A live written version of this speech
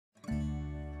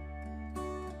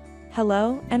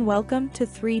Hello and welcome to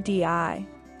 3DI.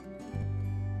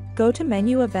 Go to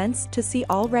Menu Events to see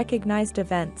all recognized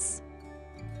events.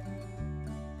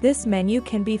 This menu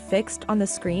can be fixed on the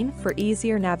screen for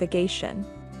easier navigation.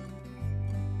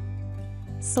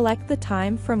 Select the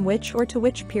time from which or to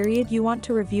which period you want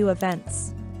to review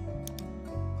events.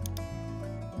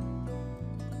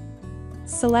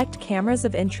 Select cameras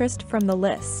of interest from the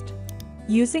list.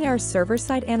 Using our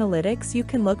server-side analytics, you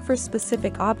can look for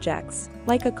specific objects,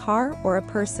 like a car or a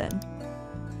person.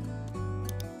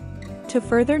 To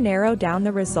further narrow down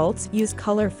the results, use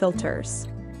color filters.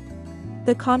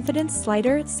 The confidence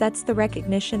slider sets the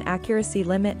recognition accuracy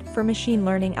limit for machine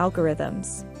learning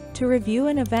algorithms. To review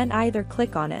an event, either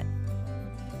click on it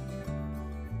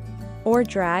or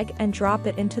drag and drop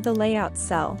it into the layout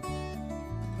cell.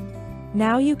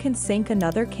 Now you can sync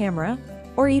another camera,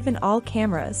 or even all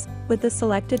cameras, with the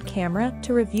selected camera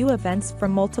to review events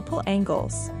from multiple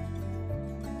angles.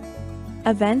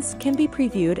 Events can be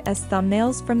previewed as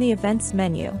thumbnails from the Events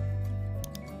menu.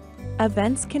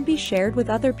 Events can be shared with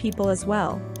other people as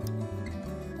well.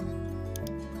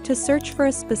 To search for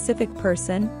a specific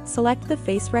person, select the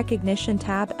Face Recognition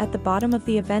tab at the bottom of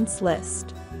the Events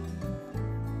list.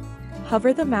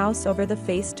 Hover the mouse over the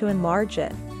face to enlarge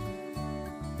it.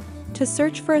 To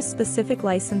search for a specific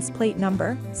license plate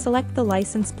number, select the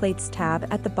License Plates tab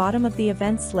at the bottom of the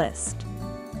Events list.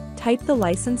 Type the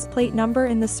license plate number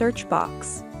in the search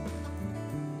box.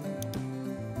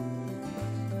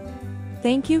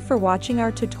 Thank you for watching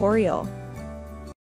our tutorial.